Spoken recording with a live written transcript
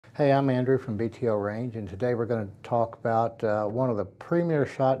Hey, I'm Andrew from BTO Range, and today we're going to talk about one of the premier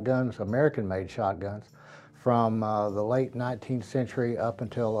shotguns, American-made shotguns, from the late 19th century up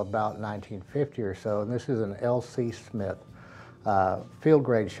until about 1950 or so. And this is an L.C. Smith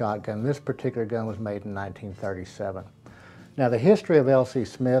field-grade shotgun. This particular gun was made in 1937. Now, the history of L.C.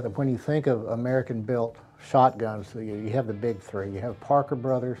 Smith, when you think of American-built shotguns, you have the big three. You have Parker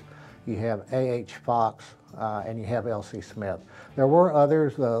Brothers, you have A.H. Fox, and you have L.C. Smith. There were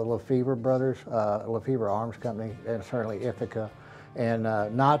others, the Lefevre Brothers, Lefevre Arms Company, and certainly Ithaca, and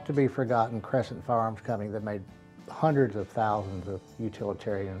not to be forgotten, Crescent Firearms Company that made hundreds of thousands of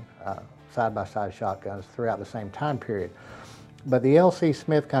utilitarian side-by-side shotguns throughout the same time period. But the L.C.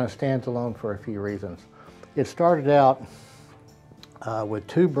 Smith kind of stands alone for a few reasons. It started out with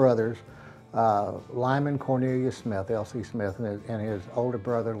two brothers, Lyman Cornelius Smith, L.C. Smith, and his older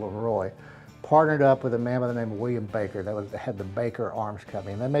brother Leroy, partnered up with a man by the name of William Baker that had the Baker Arms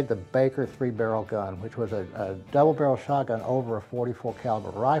Company. And they made the Baker 3-barrel gun, which was a double-barrel shotgun over a 44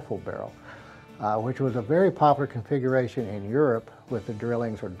 caliber rifle barrel, which was a very popular configuration in Europe with the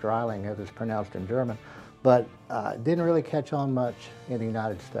Drillings, or Dreiling as it's pronounced in German, but didn't really catch on much in the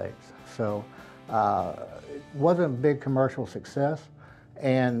United States. So it wasn't a big commercial success.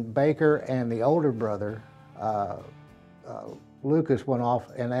 And Baker and the older brother, Lucas, went off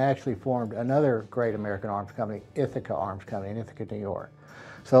and actually formed another great American arms company, Ithaca Arms Company in Ithaca, New York.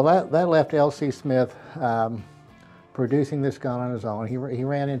 So that left L.C. Smith producing this gun on his own. He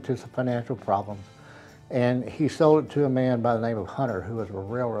ran into some financial problems, and he sold it to a man by the name of Hunter, who was a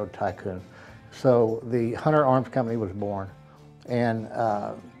railroad tycoon. So the Hunter Arms Company was born, and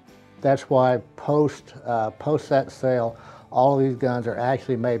that's why post that sale, all of these guns are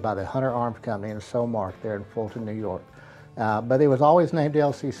actually made by the Hunter Arms Company in So Mark there in Fulton, New York. But it was always named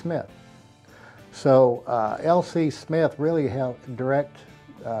L.C. Smith. So L.C. Smith really had direct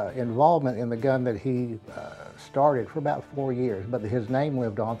involvement in the gun that he started for about 4 years, but his name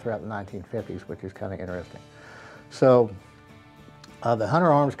lived on throughout the 1950s, which is kind of interesting. So the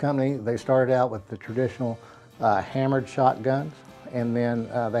Hunter Arms Company, they started out with the traditional hammered shotguns, and then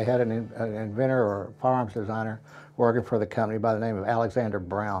they had an inventor or firearms designer working for the company by the name of Alexander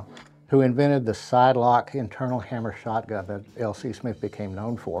Brown, who invented the side-lock internal hammer shotgun that L.C. Smith became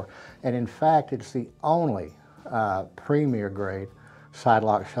known for. And in fact, it's the only premier grade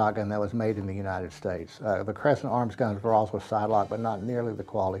side-lock shotgun that was made in the United States. The Crescent Arms guns were also side-lock, but not nearly the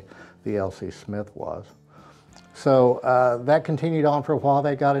quality the L.C. Smith was. So that continued on for a while.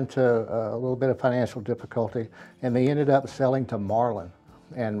 They got into a little bit of financial difficulty, and they ended up selling to Marlin.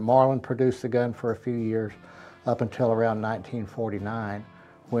 And Marlin produced the gun for a few years up until around 1949,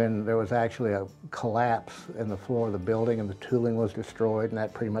 when there was actually a collapse in the floor of the building and the tooling was destroyed, and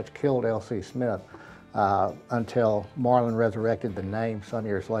that pretty much killed L.C. Smith until Marlin resurrected the name some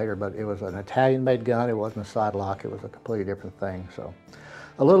years later. But it was an Italian-made gun. It wasn't a side lock. It was a completely different thing. So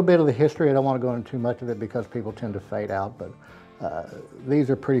a little bit of the history. I don't want to go into too much of it because people tend to fade out, but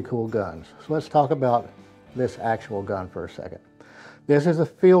these are pretty cool guns. So let's talk about this actual gun for a second. This is a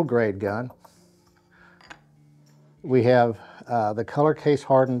field-grade gun. We have the color case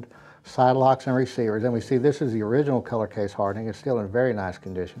hardened side locks and receivers, and we see this is the original color case hardening. It's still in very nice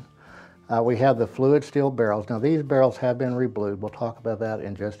condition. We have the fluid steel barrels. Now these barrels have been reblued. We'll talk about that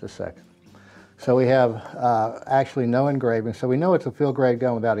in just a second. So we have actually no engraving, so we know it's a field grade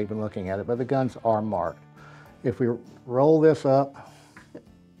gun without even looking at it, but the guns are marked. If we roll this up,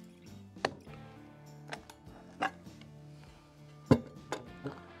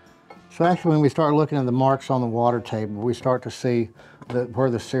 so actually when we start looking at the marks on the water table, we start to see where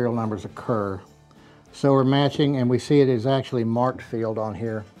the serial numbers occur. So we're matching, and we see it is actually marked field on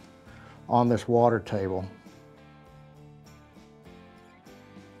here on this water table.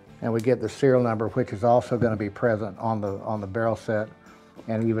 And we get the serial number, which is also going to be present on the barrel set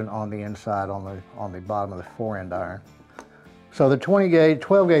and even on the inside on the bottom of the fore-end iron. So the 20 gauge,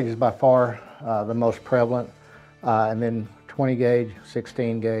 12 gauge is by far the most prevalent, and then 20 gauge,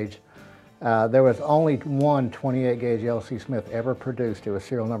 16 gauge. There was only one 28 gauge L.C. Smith ever produced. It was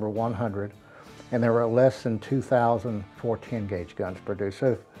serial number 100, and there were less than 2,000 410 gauge guns produced.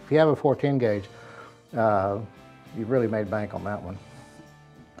 So if you have a 410 gauge, you've really made bank on that one.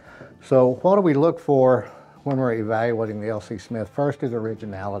 So what do we look for when we're evaluating the L.C. Smith? First is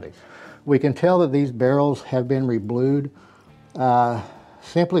originality. We can tell that these barrels have been reblued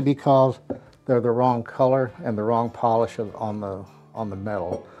simply because they're the wrong color and the wrong polish on the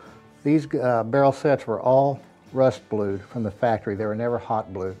metal. These barrel sets were all rust blued from the factory. They were never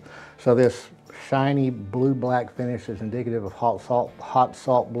hot blued. So this shiny blue-black finish is indicative of hot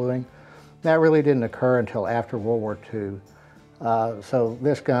salt bluing. That really didn't occur until after World War II. So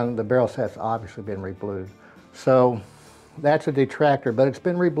this gun, the barrel set's obviously been reblued. So that's a detractor, but it's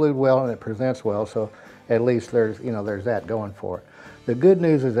been reblued well and it presents well, so at least there's, there's that going for it. The good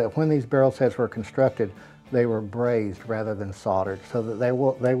news is that when these barrel sets were constructed, they were brazed rather than soldered, so that they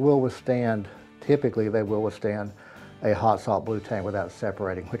will withstand, typically they will withstand a hot salt blue tank without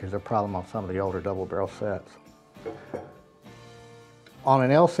separating, which is a problem on some of the older double barrel sets. On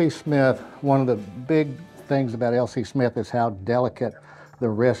an L.C. Smith, one of the big things about L.C. Smith is how delicate the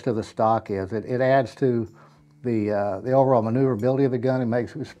wrist of the stock is. It adds to the overall maneuverability of the gun.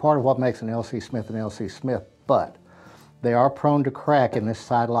 It's part of what makes an L.C. Smith an L.C. Smith, but they are prone to crack in this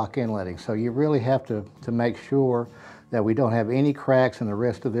side lock inletting. So you really have to make sure that we don't have any cracks in the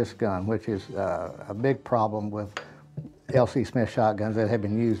wrist of this gun, which is a big problem with L.C. Smith shotguns that have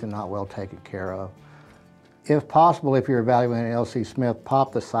been used and not well taken care of. If possible, if you're evaluating an L.C. Smith,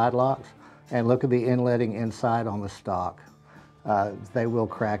 pop the side locks and look at the inletting inside on the stock. They will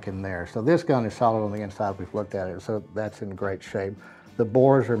crack in there. So this gun is solid on the inside. We've looked at it, so that's in great shape. The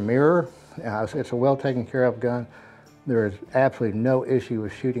bores are mirror. It's a well taken care of gun. There is absolutely no issue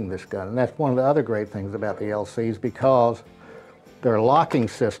with shooting this gun. And that's one of the other great things about the LCs, because their locking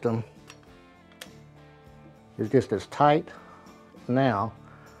system is just as tight now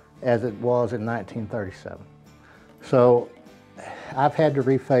as it was in 1937. So I've had to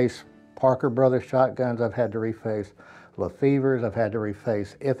reface Parker Brothers shotguns, I've had to reface Lefevres, I've had to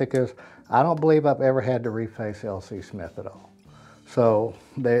reface Ithacas. I don't believe I've ever had to reface L.C. Smith at all. So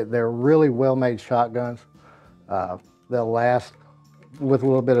they're really well-made shotguns. They'll last, with a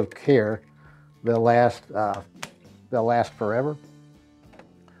little bit of care, they'll last forever.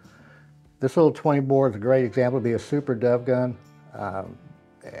 This little 20 bore is a great example. It'd be a super dove gun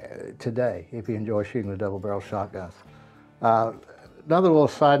today if you enjoy shooting the double barrel shotguns. Another little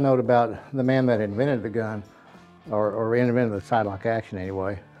side note about the man that invented the gun, or invented the side lock action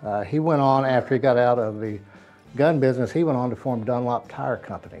anyway. He went on, after he got out of the gun business, he went on to form Dunlop Tire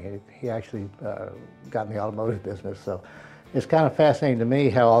Company. He actually got in the automotive business. So it's kind of fascinating to me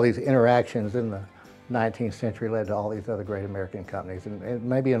how all these interactions in the 19th century led to all these other great American companies. And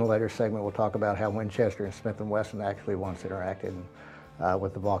maybe in a later segment we'll talk about how Winchester and Smith & Wesson actually once interacted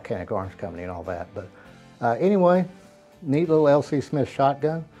with the Volcanic Arms Company and all that. But anyway, neat little L.C. Smith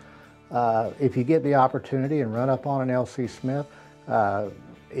shotgun. If you get the opportunity and run up on an L.C. Smith,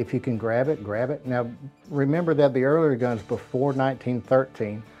 if you can grab it, grab it. Now remember that the earlier guns before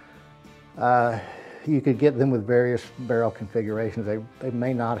 1913, you could get them with various barrel configurations. They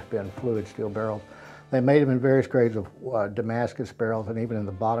may not have been fluid steel barrels. They made them in various grades of Damascus barrels, and even in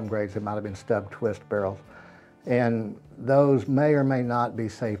the bottom grades, it might have been stub twist barrels. And those may or may not be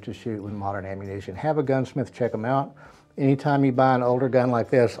safe to shoot with modern ammunition. Have a gunsmith check them out. Anytime you buy an older gun like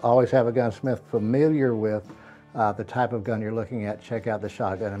this, always have a gunsmith familiar with the type of gun you're looking at. Check out the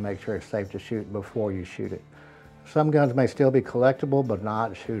shotgun and make sure it's safe to shoot before you shoot it. Some guns may still be collectible, but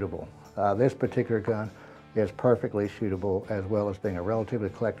not shootable. This particular gun is perfectly shootable, as well as being a relatively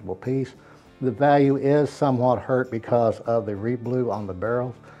collectible piece. The value is somewhat hurt because of the reblue on the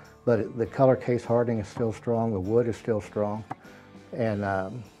barrels, but the color case hardening is still strong, the wood is still strong, and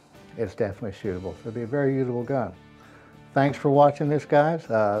it's definitely shootable. So it'll be a very usable gun. Thanks for watching this, guys.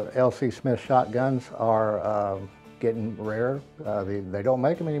 L.C. Smith shotguns are getting rare. They don't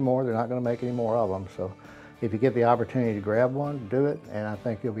make them anymore. They're not going to make any more of them. So if you get the opportunity to grab one, do it, and I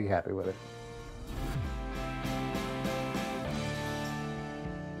think you'll be happy with it.